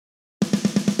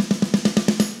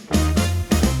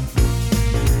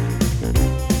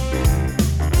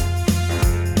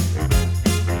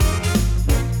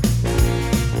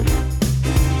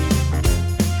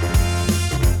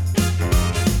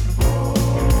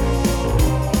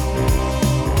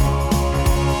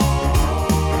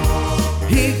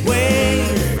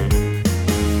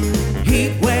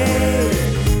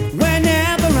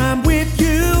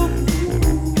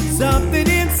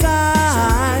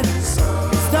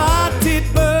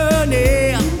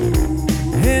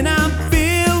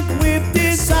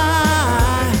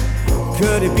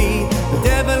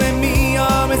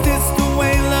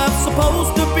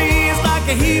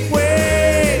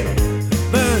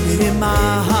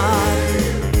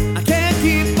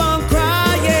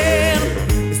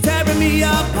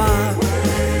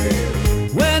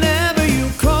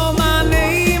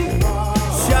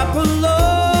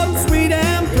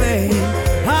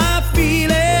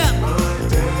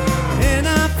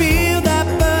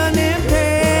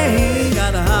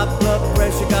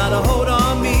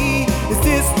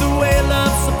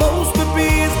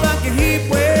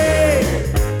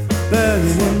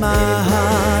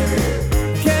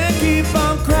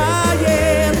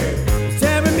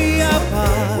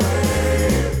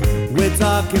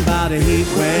about a heat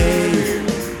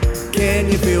wave.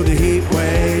 Can you feel the heat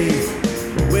wave?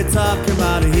 We're talking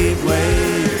about a heat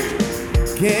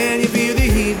wave. Can you feel the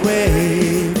heat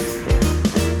wave?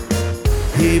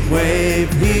 Heat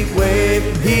wave, heat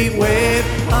wave, heat wave.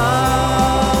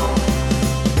 Oh,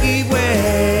 heat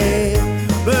wave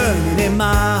burning in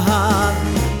my heart.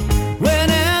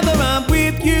 Whenever I'm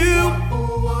with you,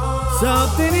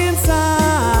 something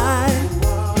inside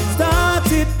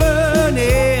starts it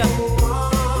burning,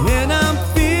 and I'm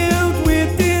filled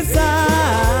with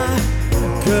desire.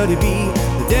 Could it be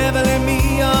the devil in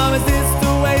me, or is this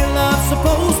the way love's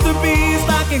supposed to be? It's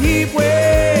like a heat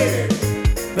wave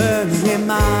burning in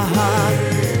my heart.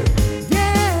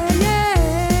 Yeah, yeah.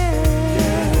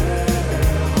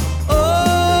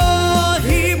 Oh,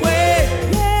 heat wave.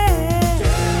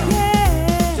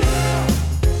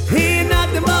 He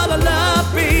knocked them all alive,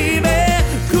 baby.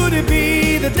 Could it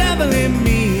be the devil in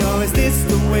me, or is this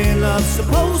the way love's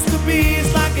supposed to be?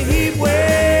 It's like a heat wave